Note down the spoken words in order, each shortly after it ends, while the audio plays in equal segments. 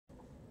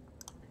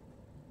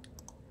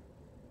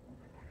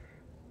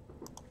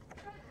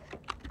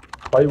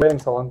Why are you waiting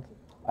so long?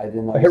 I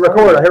didn't know. I hit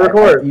record. I hit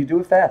record. You do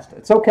it fast.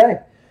 It's okay.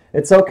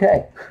 It's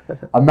okay.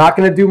 I'm not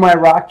going to do my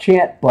rock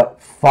chant, but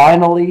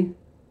finally,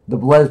 the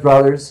Blez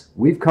brothers,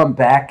 we've come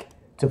back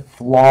to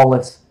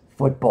flawless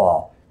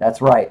football.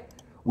 That's right.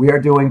 We are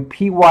doing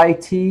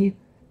PYT,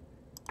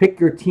 pick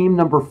your team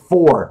number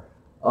 4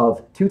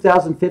 of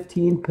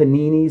 2015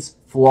 Panini's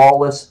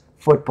Flawless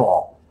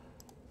Football.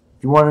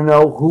 If you want to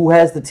know who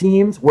has the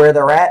teams, where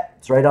they're at,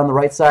 it's right on the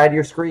right side of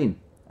your screen.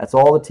 That's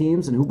all the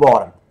teams and who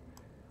bought them.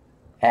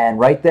 And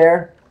right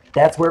there,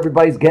 that's where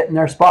everybody's getting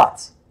their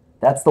spots.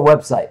 That's the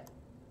website.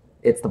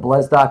 It's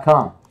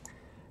theblez.com.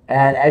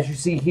 And as you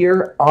see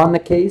here on the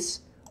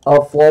case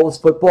of Flawless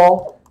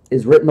Football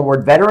is written the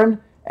word veteran,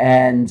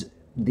 and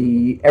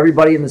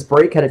everybody in this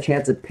break had a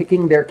chance at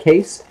picking their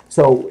case,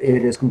 so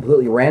it is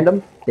completely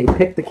random. They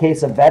picked the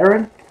case of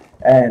veteran,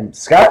 and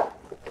Scott,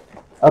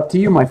 up to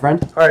you, my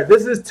friend. All right,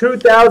 this is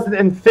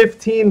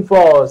 2015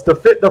 Flawless.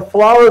 The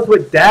Flawless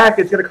with Dak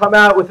is going to come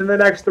out within the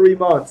next 3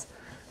 months.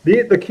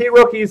 The key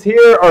rookies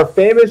here are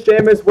famous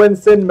Jameis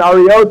Winston,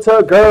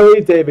 Mariota,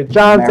 Gurley, David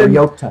Johnson,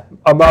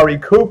 Amari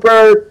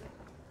Cooper.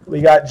 We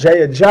got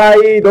Jay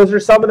Ajayi. Those are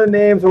some of the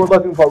names that we're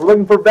looking for. We're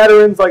looking for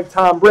veterans like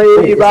Tom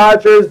Brady,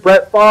 Rodgers,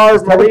 Brett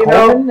Favre,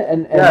 Marino.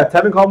 Yeah,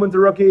 Tevin Coleman's a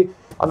rookie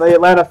on the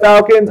Atlanta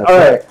Falcons. All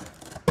right.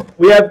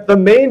 We have the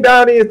main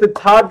bounty is the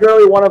Todd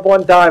Gurley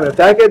 1-of-1 diamond. If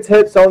that gets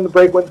hit, someone in the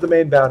break wins the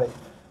main bounty.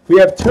 We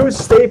have 2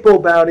 staple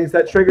bounties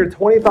that trigger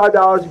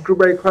 $25 in group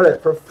break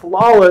credit. For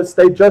Flawless,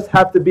 they just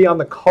have to be on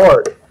the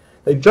card.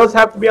 They just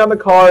have to be on the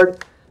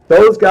card.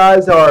 Those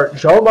guys are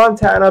Joe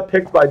Montana,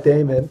 picked by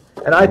Damon,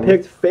 and I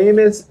picked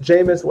famous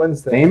Jameis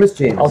Winston. Famous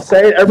Jameis. I'll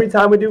say it every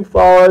time we do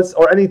Flawless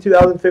or any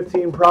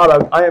 2015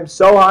 product. I am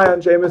so high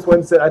on Jameis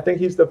Winston. I think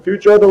he's the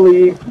future of the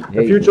league,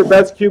 the future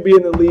best QB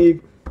in the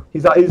league.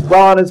 He's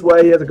well on his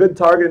way. He has a good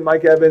target in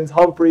Mike Evans,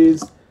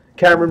 Humphreys,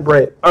 Cameron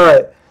Brate. All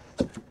right.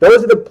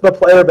 Those are the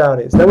player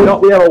bounties. Then we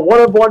have a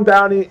 1-of-1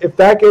 bounty. If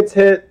that gets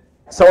hit,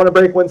 someone in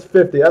break wins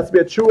 50. That has to be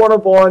a true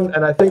 1-of-1,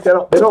 and I think they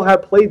don't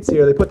have plates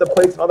here. They put the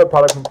plates in other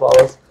products from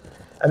Flawless.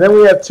 And then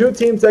we have 2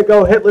 teams that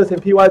go hitless in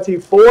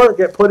PYT 4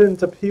 get put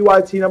into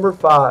PYT number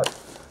 5.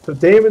 So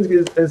Damon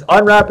is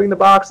unwrapping the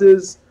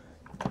boxes,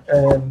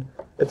 and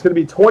it's going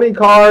to be 20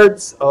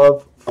 cards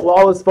of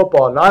Flawless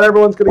Football. Not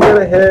everyone's going to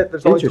get a hit.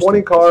 There's only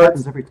 20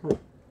 cards. This happens every time.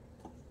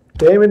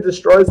 Damon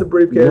destroys the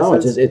briefcases. No,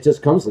 it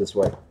just comes this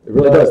way. It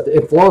really does.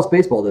 If Flawless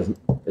Baseball doesn't,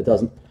 it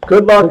doesn't.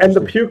 Good luck. And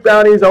the puke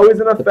bounty is always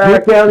in effect. The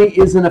puke bounty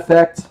is in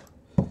effect.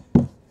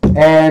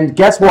 And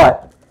guess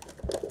what?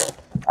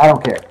 I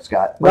don't care,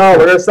 Scott. No,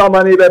 we're going to sell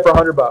my eBay for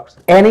 $100.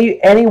 Any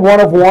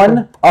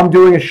 1-of-1, I'm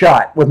doing a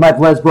shot with my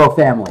Blez Bro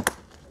family.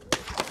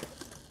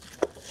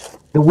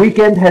 The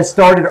weekend has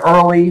started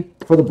early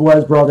for the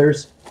Blez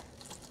brothers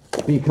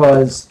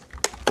because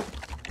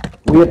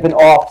we have been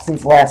off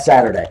since last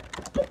Saturday.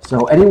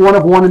 So any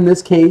 1-of-1 in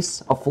this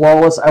case, a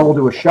Flawless, I will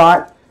do a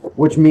shot,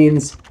 which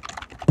means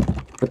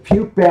the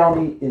puke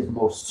bounty is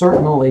most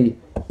certainly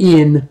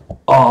in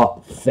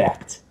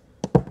effect.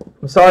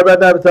 I'm sorry about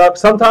that, Duck.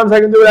 Sometimes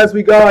I can do it as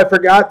we go. I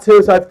forgot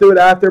to, so I have to do it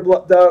after,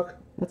 Duck.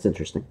 That's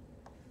interesting.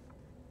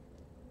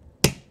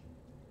 It's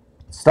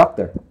stuck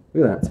there.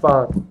 Look at that. It's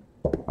fine.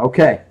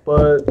 Okay.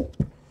 But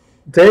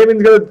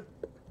Damon's going to...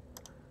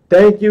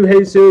 Thank you,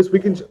 Jesus.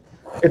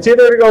 It's either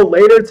going to go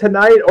later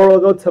tonight or it'll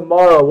go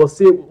tomorrow. We'll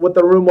see what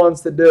the room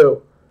wants to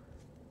do.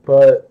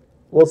 But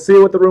we'll see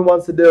what the room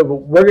wants to do. But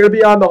we're going to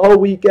be on the whole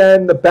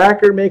weekend. The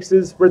backer makes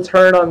his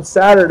return on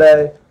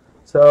Saturday.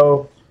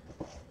 So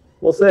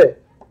we'll see.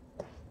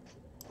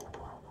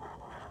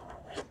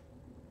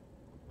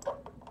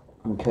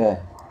 Okay.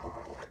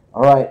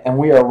 All right, and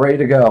we are ready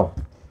to go.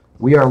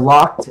 We are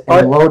locked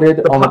and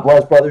loaded on the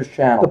Blez Brothers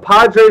channel. The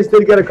Padres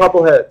did get a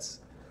couple hits.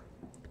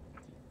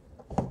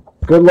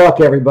 Good luck,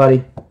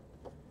 everybody.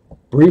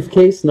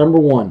 Briefcase number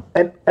 1.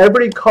 And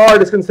every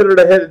card is considered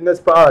a hit in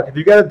this product. If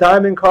you get a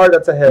diamond card,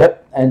 that's a hit.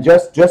 Yep. And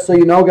just so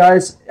you know,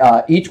 guys,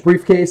 each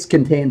briefcase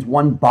contains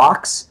 1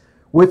 box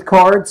with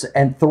cards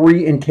and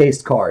 3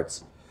 encased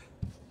cards.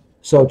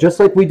 So just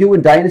like we do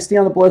in Dynasty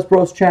on the Blez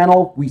Bros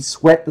channel, we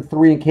sweat the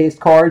 3 encased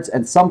cards,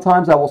 and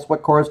sometimes I will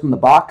sweat cards from the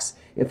box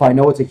if I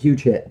know it's a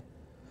huge hit.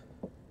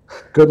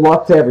 Good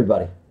luck to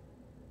everybody.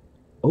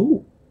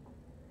 Oh.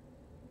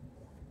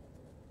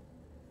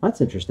 That's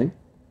interesting.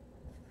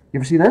 You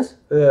ever see this?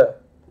 Yeah.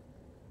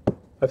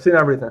 I've seen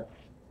everything.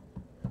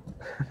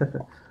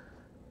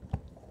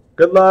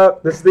 Good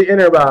luck. This is the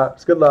inner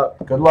box. Good luck.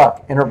 Good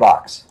luck. Inner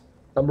box.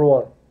 Number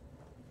 1.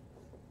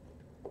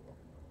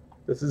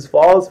 This is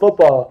Flawless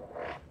Football.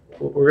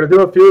 We're going to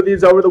do a few of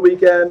these over the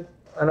weekend.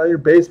 I know your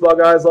baseball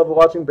guys love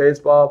watching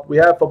baseball. We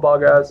have football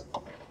guys.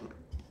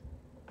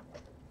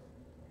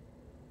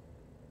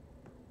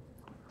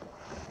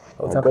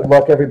 Good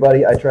luck,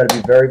 everybody. I try to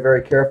be very,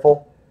 very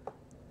careful.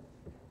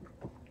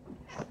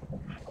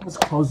 These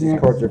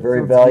cards are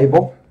very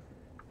valuable.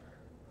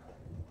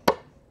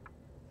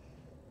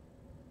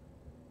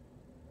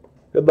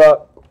 Good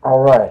luck. All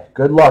right.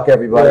 Good luck,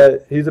 everybody. Yeah,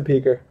 he's a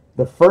peeker.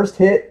 The first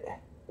hit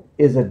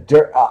is a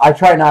dirt. I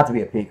try not to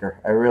be a peeker.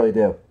 I really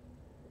do.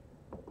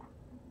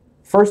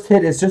 First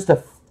hit is just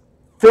a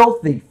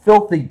filthy,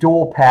 filthy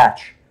dual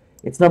patch.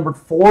 It's numbered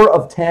 4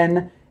 of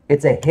 10.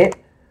 It's a hit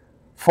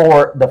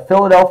for the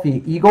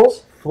Philadelphia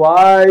Eagles.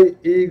 Fly,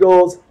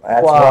 Eagles, That's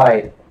fly.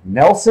 right.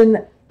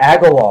 Nelson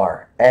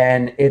Aguilar.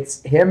 And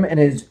it's him and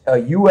his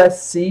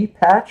USC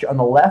patch on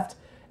the left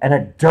and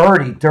a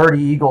dirty,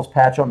 dirty Eagles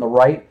patch on the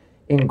right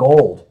in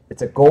gold.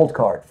 It's a gold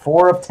card.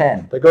 4 of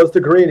 10. That goes to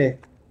Greeny.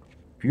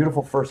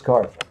 Beautiful first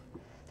card.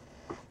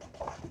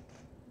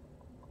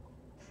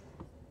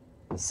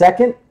 The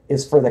second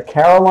is for the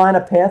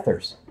Carolina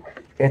Panthers.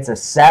 It's a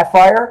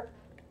Sapphire,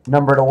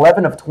 numbered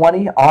 11 of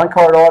 20,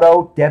 on-card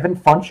auto, Devin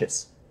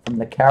Funchess from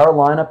the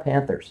Carolina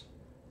Panthers.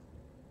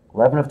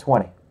 11 of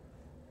 20.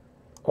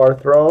 Our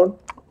throne.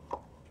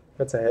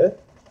 That's a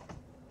hit.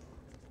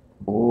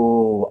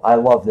 Ooh, I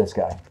love this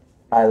guy.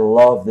 I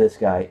love this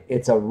guy.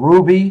 It's a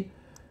Ruby,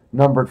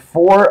 numbered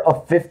 4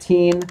 of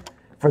 15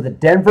 for the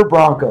Denver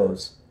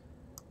Broncos.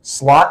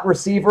 Slot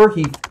receiver.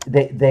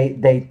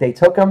 They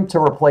took him to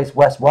replace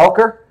Wes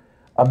Welker.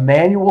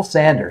 Emmanuel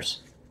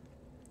Sanders.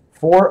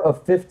 4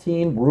 of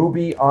 15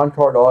 Ruby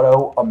on-card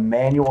auto.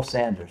 Emmanuel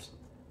Sanders.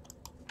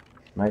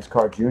 Nice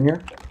card,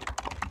 Junior.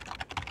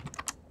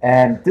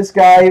 And this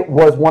guy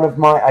was one of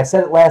my, I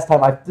said it last time,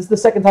 this is the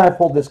second time I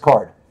pulled this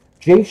card.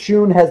 Jay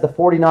Shun has the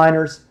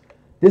 49ers.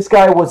 This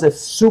guy was a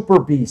super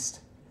beast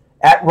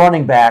at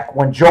running back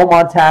when Joe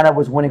Montana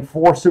was winning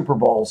 4 Super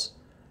Bowls.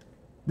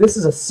 This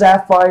is a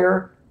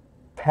Sapphire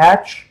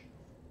patch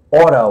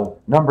auto,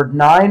 numbered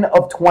 9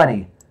 of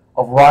 20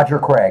 of Roger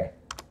Craig.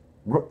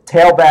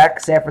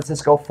 Tailback, San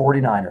Francisco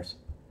 49ers.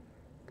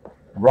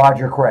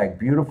 Roger Craig.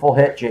 Beautiful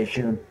hit, Jay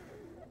Shun.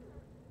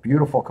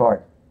 Beautiful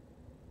card.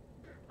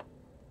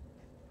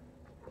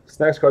 This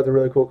next card's a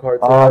really cool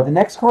card, too. The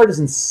next card is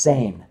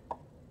insane.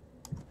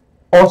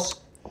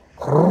 Os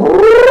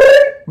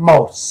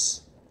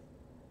Ritmos.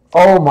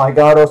 Oh my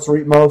God, Os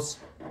Ritmos.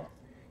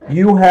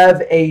 You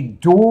have a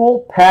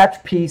dual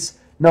patch piece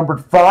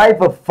numbered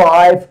 5 of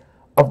 5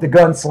 of the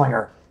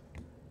Gunslinger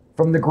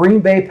from the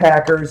Green Bay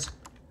Packers.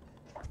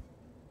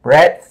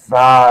 Brett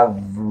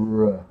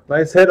Favre.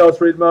 Nice hit, Os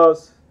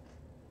Ritmos.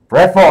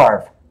 Brett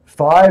Favre.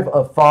 5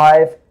 of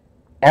 5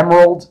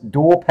 Emerald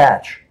dual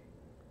patch.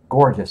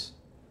 Gorgeous.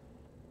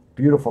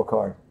 Beautiful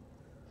card.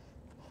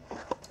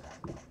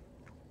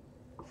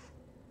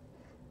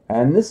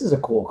 And this is a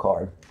cool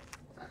card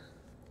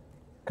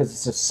because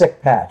it's a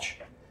sick patch.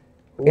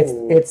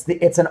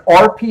 It's an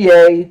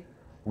RPA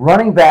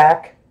running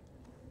back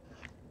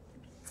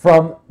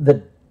from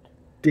the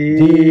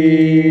Detroit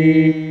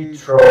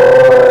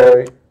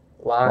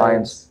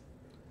Lions.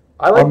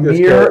 I like this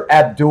Amir kid.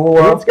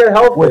 Abdullah Let's get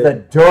healthy. with a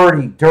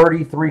dirty,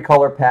 dirty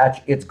 3-color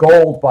patch. It's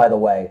gold, by the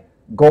way.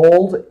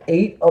 Gold,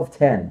 8 of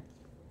 10.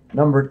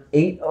 Numbered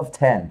 8 of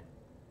 10.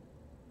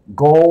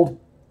 Gold,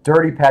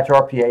 dirty patch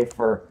RPA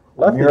for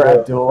Lefty Amir boo.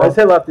 Abdullah. I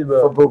say lefty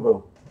boo. For Boo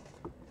Boo.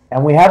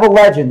 And we have a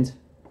legend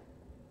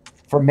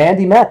for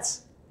Mandy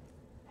Metz.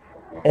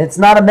 And it's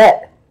not a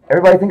Met.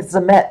 Everybody thinks it's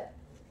a Met.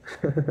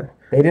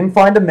 They didn't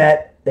find a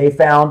Met. They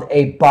found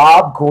a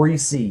Bob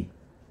Greasy.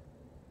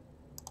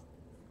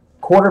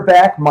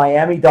 Quarterback,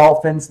 Miami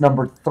Dolphins,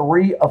 number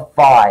 3 of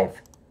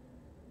 5.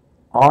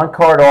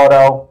 On-card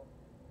auto.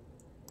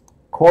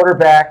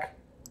 Quarterback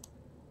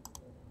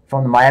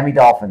from the Miami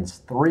Dolphins.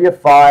 3 of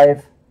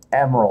 5,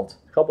 Emerald.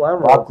 A couple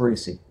emeralds. Bob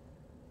Greasy.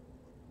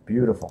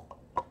 Beautiful.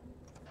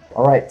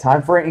 All right,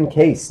 time for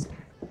Encased.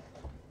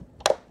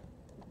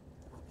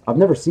 I've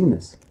never seen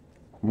this.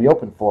 We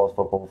opened Flawless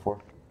Football before.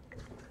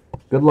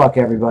 Good luck,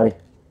 everybody.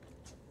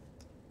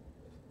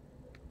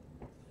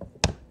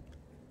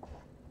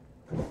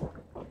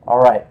 All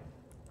right.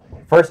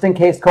 First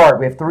encased card.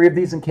 We have 3 of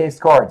these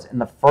encased cards in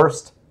the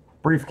first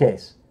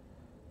briefcase.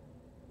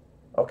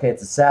 Okay,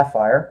 it's a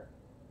Sapphire.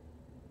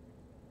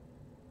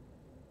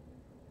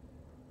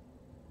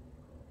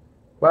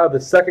 Wow,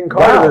 the second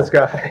card of this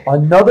guy.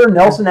 Another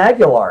Nelson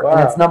Aguilar, Wow. and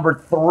it's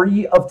numbered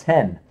 3 of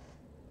 10.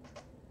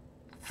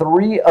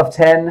 3 of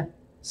 10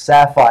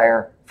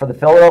 Sapphire for the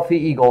Philadelphia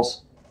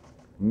Eagles.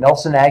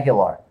 Nelson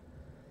Aguilar.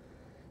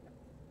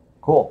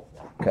 Cool.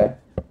 Okay.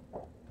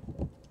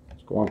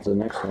 Let's go on to the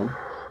next one.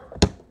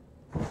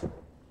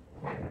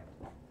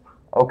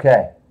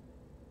 Okay.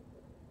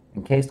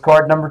 Encased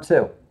card number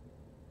 2.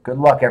 Good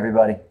luck,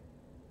 everybody.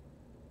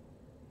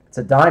 It's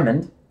a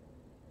diamond.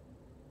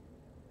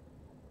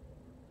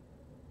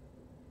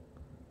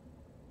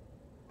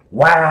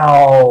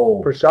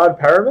 Wow. Rashad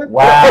Perriman?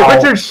 Wow. Oh,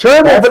 Richard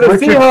Sherman That's for the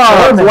Richard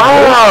Seahawks. Sherman.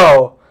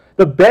 Wow.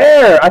 The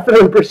Bear. I thought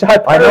it was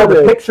Rashad Perriman. I know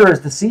the picture is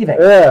deceiving.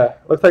 Yeah.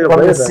 Looks like a From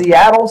the Raven.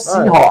 Seattle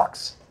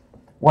Seahawks.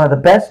 One of the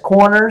best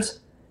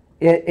corners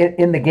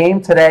in the game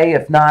today,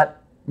 if not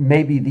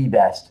maybe the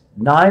best.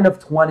 9 of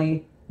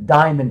 20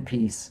 diamond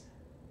piece.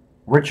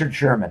 Richard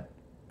Sherman.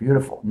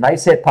 Beautiful.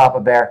 Nice hit, Papa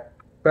Bear.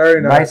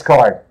 Very nice. Nice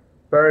card.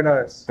 Very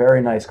nice.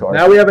 Very nice card.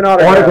 Now we have an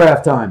autograph.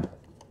 Autograph time.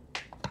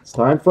 It's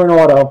time for an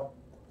auto.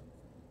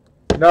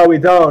 No, we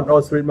don't.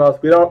 Oh, sweet mouse.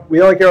 We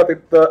only care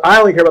about the I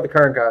only care about the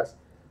current guys.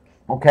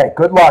 Okay,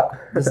 good luck.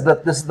 This is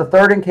the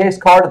third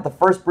encased card of the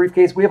first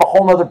briefcase. We have a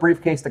whole nother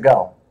briefcase to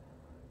go.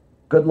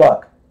 Good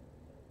luck.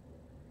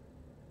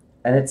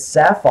 and it's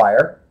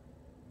sapphire,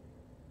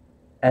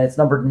 and it's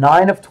numbered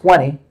 9 of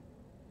 20.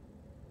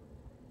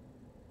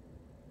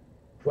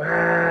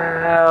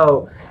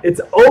 Wow. It's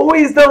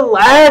always the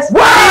last.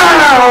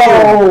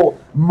 Wow!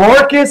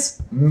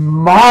 Marcus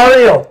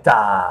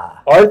Mariota.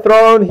 Our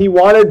throne, he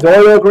wanted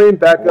Dorial Green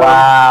Beckham.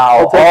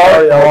 Wow.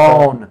 Our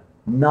throne.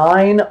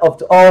 9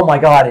 of... Oh, my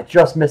God. It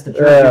just missed the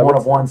jersey. 1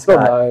 of 1, so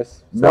Scott.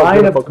 Nice.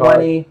 9 of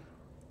 20. Card.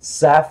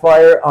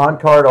 Sapphire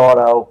on-card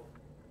auto.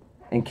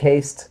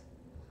 Encased.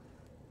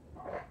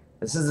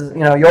 This is,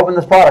 you open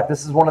this product.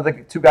 This is one of the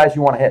 2 guys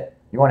you want to hit.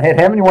 You want to hit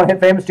him and you want to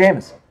hit Famous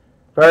James.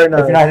 Very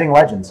nice. If you're not hitting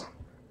Legends.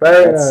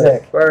 Very That's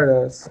nice. Sick.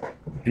 Very nice.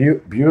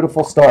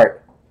 Beautiful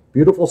start.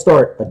 Beautiful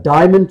start. A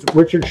diamond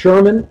Richard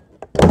Sherman.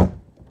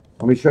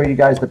 Let me show you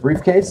guys the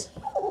briefcase.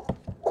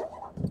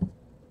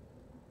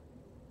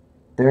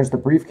 There's the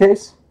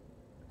briefcase.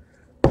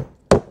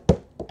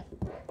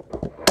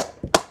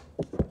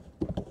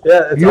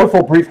 Yeah, it's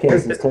beautiful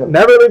briefcases too.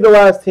 Never leave the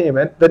last team.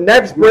 And the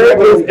next break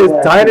is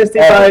Dynasty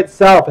by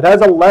itself. It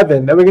has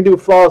 11. Then we can do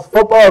Flawless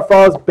Football or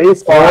Flawless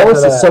Baseball.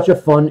 Flawless is such a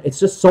fun. It's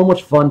just so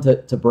much fun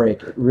to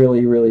break. It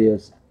really, really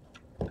is.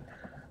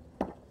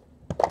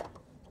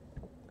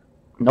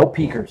 No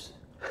peekers.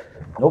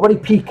 Nobody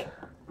peek.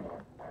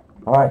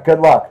 All right, good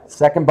luck.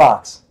 Second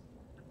box.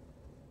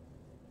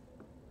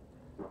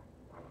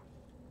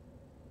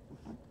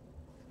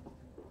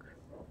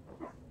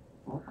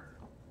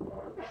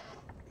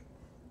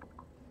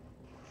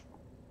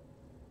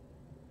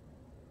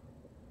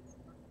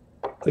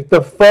 Like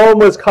the foam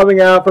was coming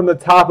out from the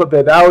top of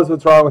it. That was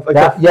what's wrong with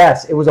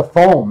yes, it was a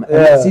foam.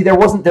 Yeah. See,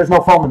 there's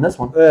no foam in this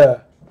one. Yeah.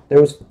 There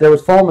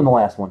was foam in the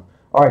last one.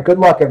 All right, good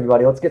luck,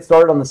 everybody. Let's get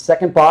started on the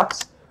second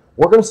box.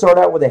 We're going to start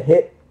out with a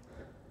hit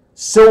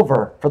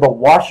silver for the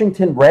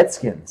Washington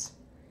Redskins.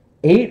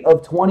 8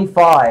 of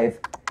 25.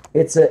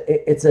 It's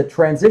a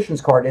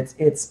transitions card.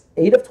 It's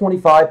 8 of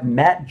 25.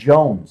 Matt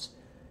Jones.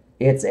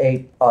 It's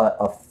a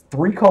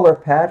 3-color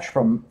patch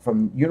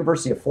from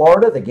University of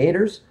Florida, the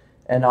Gators,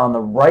 and on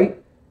the right,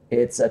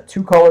 it's a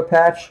 2-color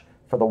patch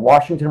for the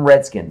Washington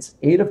Redskins.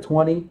 8 of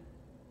 20.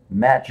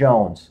 Matt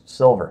Jones,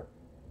 silver.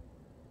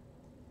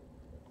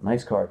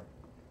 Nice card.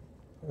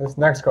 This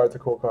next card's a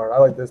cool card. I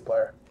like this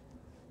player.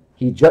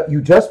 You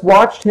just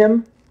watched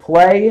him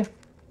play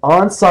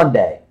on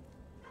Sunday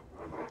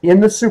in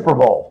the Super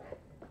Bowl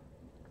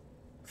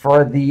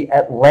for the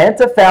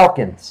Atlanta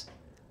Falcons.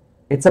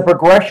 It's a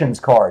progressions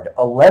card.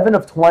 11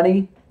 of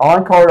 20,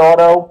 on-card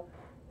auto,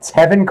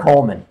 Tevin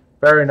Coleman.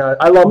 Very nice.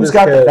 I love Who's this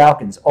kid. got the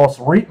Falcons?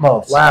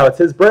 Osritmos. Wow, it's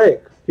his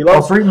break. He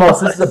loves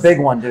Osritmos. This is a big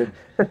one, dude.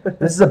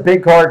 This is a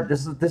big card.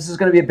 This is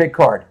going to be a big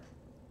card.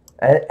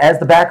 As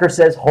the backer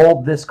says,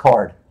 hold this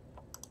card.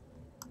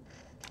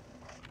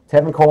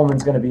 Tevin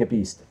Coleman's going to be a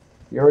beast.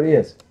 He already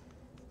is.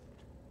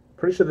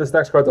 Pretty sure this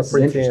next card's a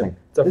free team.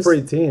 It's a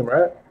free team,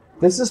 right?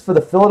 This is for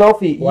the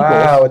Philadelphia Eagles.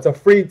 Wow, it's a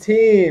free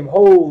team.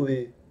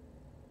 Holy.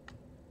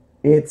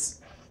 It's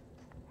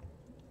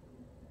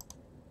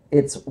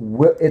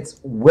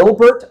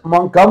Wilbert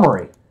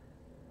Montgomery,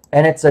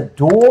 and it's a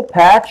dual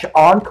patch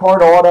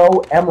on-card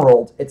auto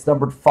emerald. It's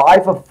numbered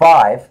 5 of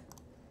 5.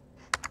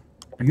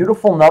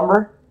 Beautiful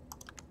number.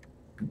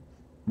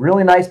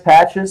 Really nice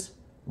patches.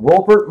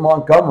 Wilbert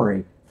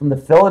Montgomery from the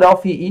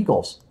Philadelphia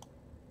Eagles.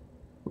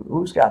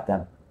 Who's got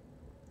them?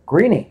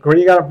 Greeny.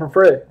 Greeny got him for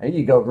free. There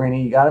you go,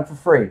 Greeny. You got him for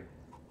free.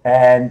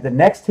 And the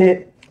next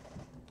hit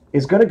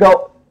is going to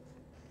go...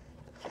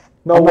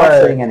 No I'm way. not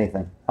saying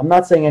anything. I'm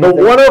not saying anything.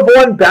 The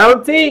 1-of-1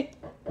 bounty?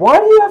 Why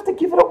do you have to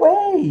give it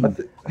away?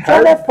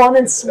 Try to have fun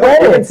and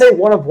sweat You it. can say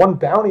 1-of-1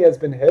 bounty has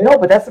been hit. No,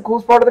 but that's the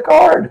coolest part of the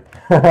card.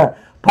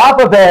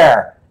 Papa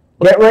Bear,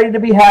 get ready to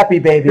be happy,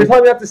 baby. You're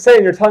telling me I have to say,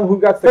 and you're telling who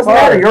got the Doesn't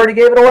card. matter. You already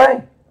gave it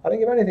away. I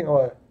didn't give anything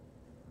away.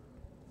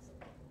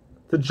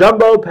 The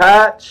jumbo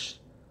patch.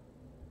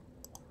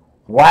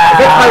 Wow. Is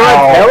that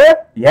Tyrod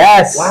Taylor?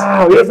 Yes.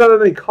 Wow, he doesn't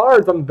have any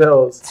cards on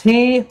Bills.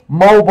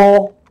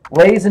 T-Mobile.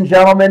 Ladies and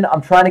gentlemen,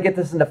 I'm trying to get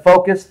this into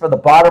focus for the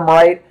bottom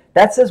right.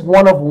 That says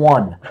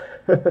 1-of-1.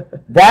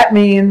 That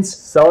means...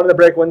 Someone in the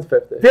break wins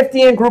 50.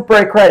 50 in group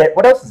break credit.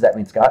 What else does that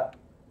mean, Scott?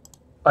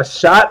 A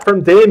shot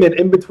from Damon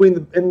in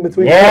between.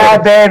 Yeah,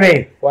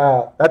 baby.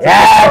 Wow. That's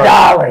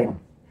darling.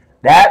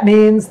 That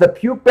means the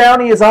puke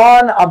bounty is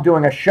on. I'm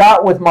doing a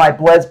shot with my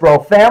Blez Bro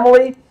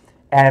family.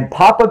 And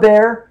Papa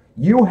Bear,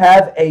 you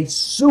have a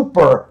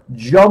super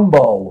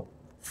jumbo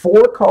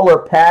 4-color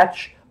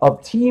patch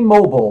of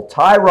T-Mobile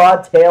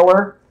Tyrod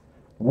Taylor,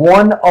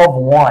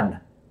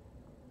 1-of-1.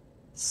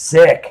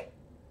 Sick.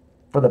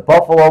 For the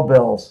Buffalo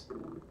Bills.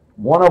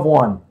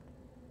 1-of-1.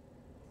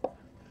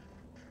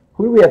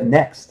 Who do we have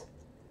next?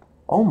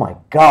 Oh my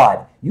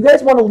God. You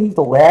guys want to leave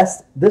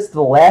this to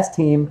the last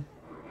team?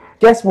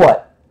 Guess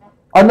what?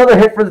 Another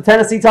hit for the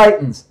Tennessee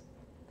Titans.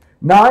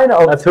 9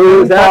 of That's who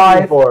he was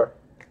asking for.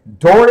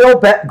 Dorial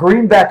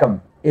Green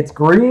Beckham. It's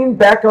Green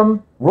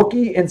Beckham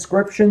Rookie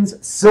Inscriptions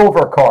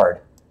Silver card.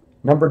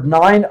 Numbered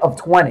 9 of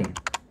 20.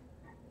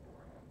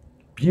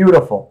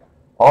 Beautiful.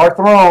 Our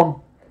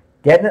throne.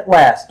 Getting it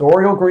last.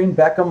 Dorial Green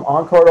Beckham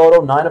on-card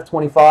auto, 9 of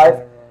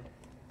 25.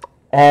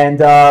 And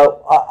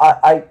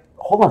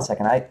hold on a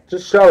second.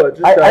 Just show it.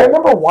 I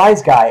remember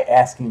Wise Guy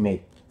asking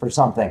me for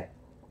something.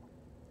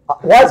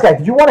 Wise Guy,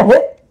 did you want to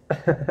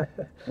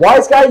hit?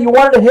 Wise Guy, you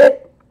wanted to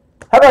hit?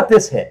 How about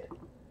this hit?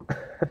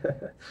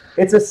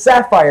 It's a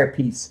sapphire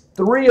piece.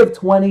 3 of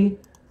 20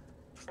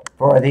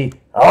 for the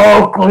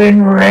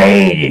Oakland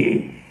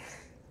Raiders.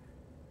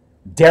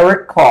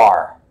 Derek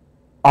Carr.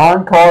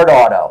 On-card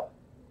auto.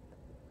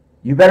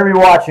 You better be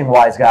watching,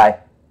 Wise Guy.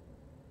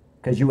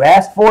 Because you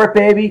asked for it,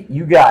 baby.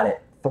 You got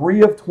it.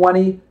 3 of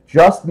 20.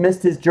 Just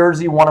missed his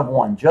jersey 1 of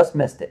 1. Just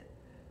missed it.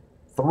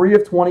 3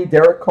 of 20.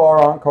 Derek Carr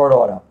on-card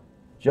auto.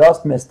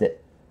 Just missed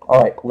it.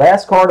 All right.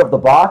 Last card of the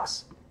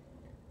box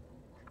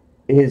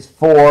is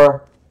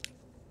for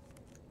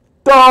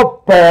the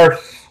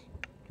Bears.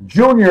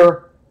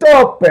 Junior,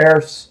 the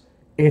Bears.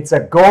 It's a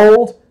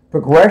gold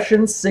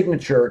progression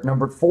signature,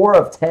 number 4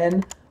 of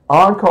 10,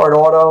 on-card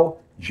auto,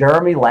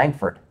 Jeremy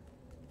Langford.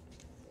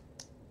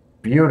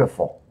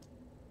 Beautiful.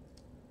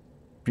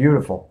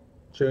 Beautiful.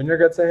 Junior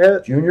gets a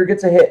hit. Junior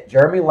gets a hit.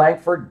 Jeremy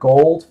Langford,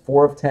 gold,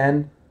 4 of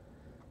 10.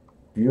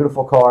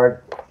 Beautiful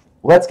card.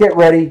 Let's get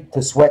ready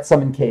to sweat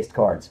some encased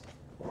cards.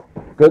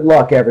 Good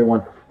luck,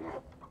 everyone.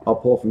 I'll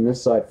pull from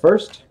this side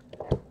first.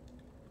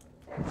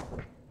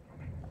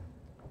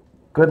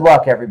 Good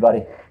luck,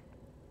 everybody.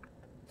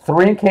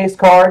 3 encased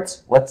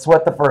cards. Let's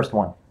sweat the first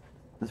one.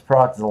 This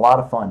product is a lot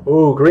of fun.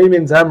 Ooh, green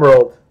means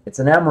emerald. It's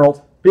an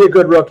emerald. Be a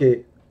good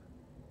rookie.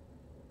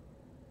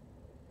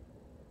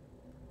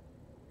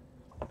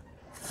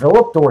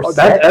 Philip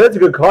Dorsett. Oh, that's a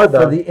good card,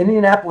 though. For the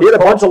Indianapolis He had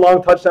a Colts. bunch of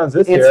long touchdowns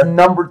this year. It's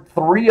numbered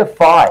 3 of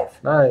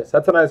 5. Nice.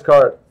 That's a nice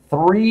card.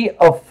 3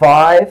 of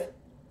 5.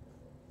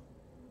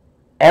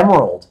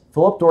 Emerald.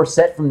 Philip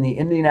Dorsett from the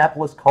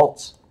Indianapolis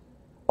Colts.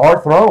 Our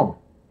throne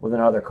with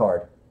another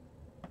card.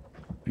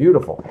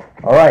 Beautiful.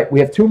 All right, we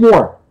have 2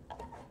 more.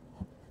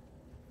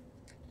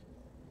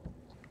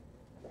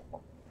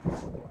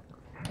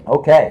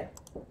 Okay.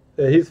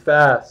 Yeah, he's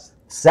fast.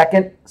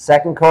 Second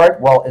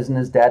card. Well, isn't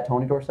his dad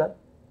Tony Dorsett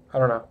I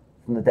don't know.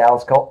 from the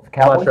Dallas Cowboys?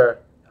 I'm not sure.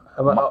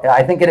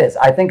 I think it is.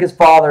 I think his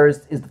father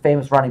is the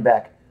famous running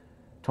back,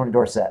 Tony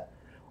Dorsett.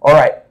 All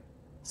right.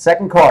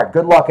 Second card.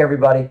 Good luck,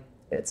 everybody.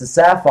 It's a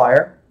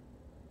sapphire.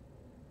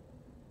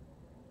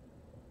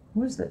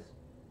 Who is this?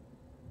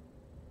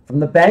 From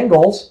the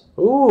Bengals.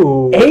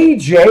 Ooh.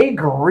 AJ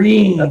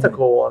Green. That's a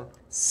cool one.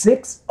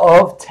 6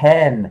 of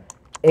 10.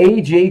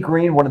 AJ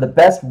Green, one of the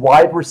best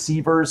wide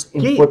receivers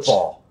in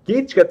football.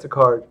 Geach gets a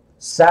card.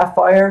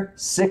 Sapphire,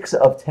 6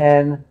 of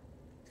 10.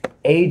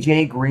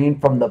 AJ Green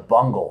from the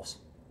Bungles.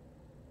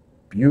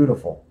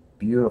 Beautiful.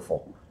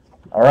 Beautiful.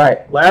 All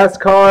right. Last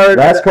card.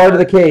 Last card of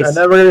the case. And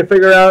then we're going to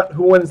figure out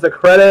who wins the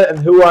credit and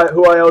who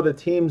I owe the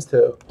teams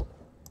to.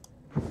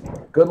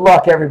 Good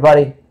luck,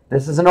 everybody.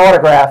 This is an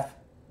autograph.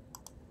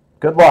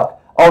 Good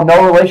luck. Oh,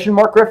 no relation,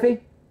 Mark Griffey?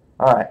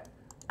 All right.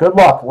 Good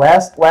luck.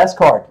 Last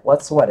card.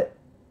 Let's sweat it.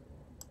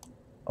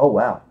 Oh,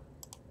 wow.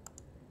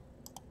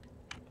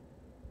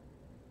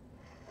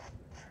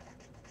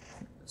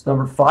 It's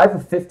number 5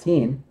 of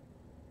 15.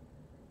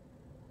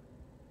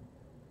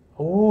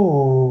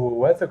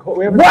 Ooh, that's a cool.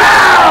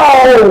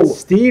 Wow!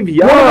 Steve One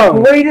Young. of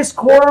the greatest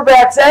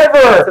quarterbacks ever.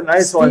 That's a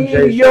nice one,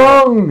 Jay. Steve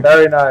Young.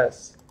 Very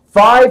nice.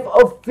 5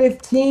 of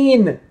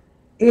 15.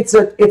 It's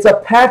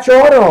a patch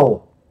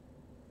auto.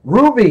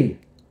 Ruby.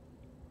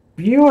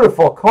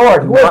 Beautiful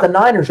card. Who has the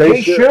Niners?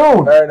 Jay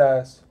Shun. Very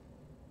nice.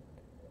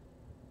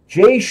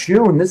 Jay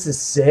Shun. This is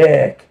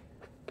sick.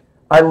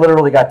 I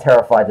literally got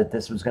terrified that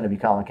this was going to be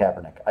Colin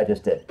Kaepernick. I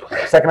just did.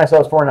 The second I saw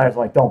his 49ers, I'm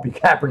like, don't be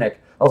Kaepernick.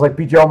 I was like,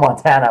 be Joe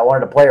Montana. I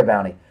wanted a player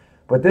bounty.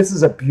 But this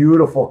is a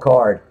beautiful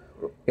card.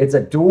 It's a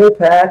dual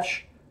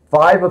patch,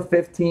 5 of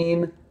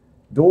 15,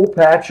 dual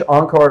patch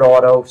on-card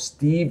auto,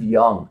 Steve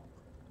Young.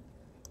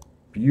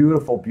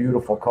 Beautiful,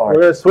 beautiful card.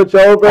 We're going to switch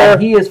over.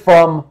 And he is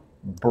from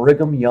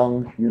Brigham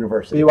Young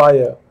University.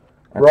 BYU.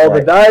 That's Roll right.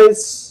 the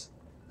dice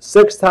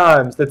 6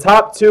 times. The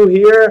top 2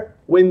 here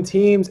win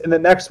teams in the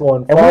next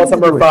one. And we Follow need to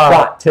number do a 5.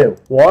 shot, too.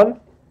 1.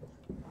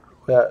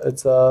 Yeah,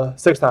 it's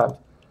 6 times.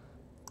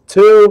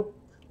 2,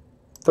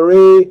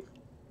 3,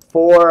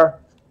 4,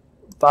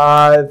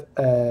 5,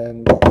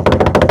 and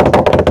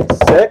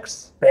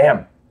 6.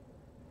 Bam.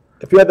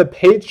 If you had the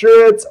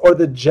Patriots or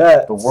the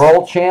Jets. The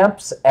world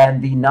champs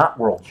and the not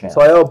world champs.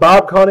 So I owe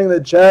Bob Cunning the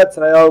Jets,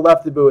 and I owe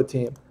Lefty Boo a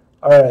team.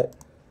 All right.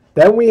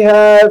 Then we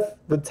have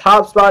the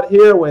top spot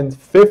here wins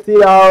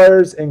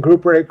 $50 in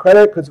group rate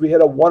credit because we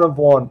hit a 1 of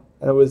 1,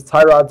 and it was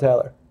Tyrod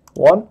Taylor.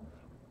 1,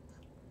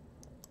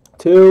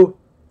 2,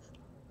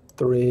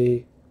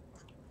 3,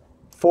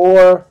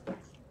 4,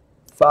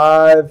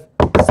 5,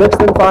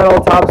 6th and final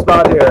top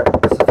spot here.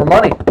 This is for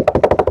money.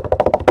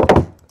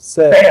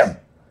 6. Bam.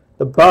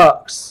 The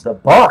Bucks. The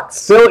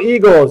Bucks. Phil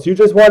Eagles, you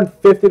just won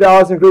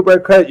 $50 in group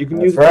rate credit. You can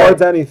That's use it right.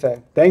 towards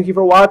anything. Thank you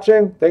for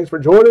watching. Thanks for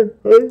joining.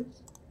 Peace.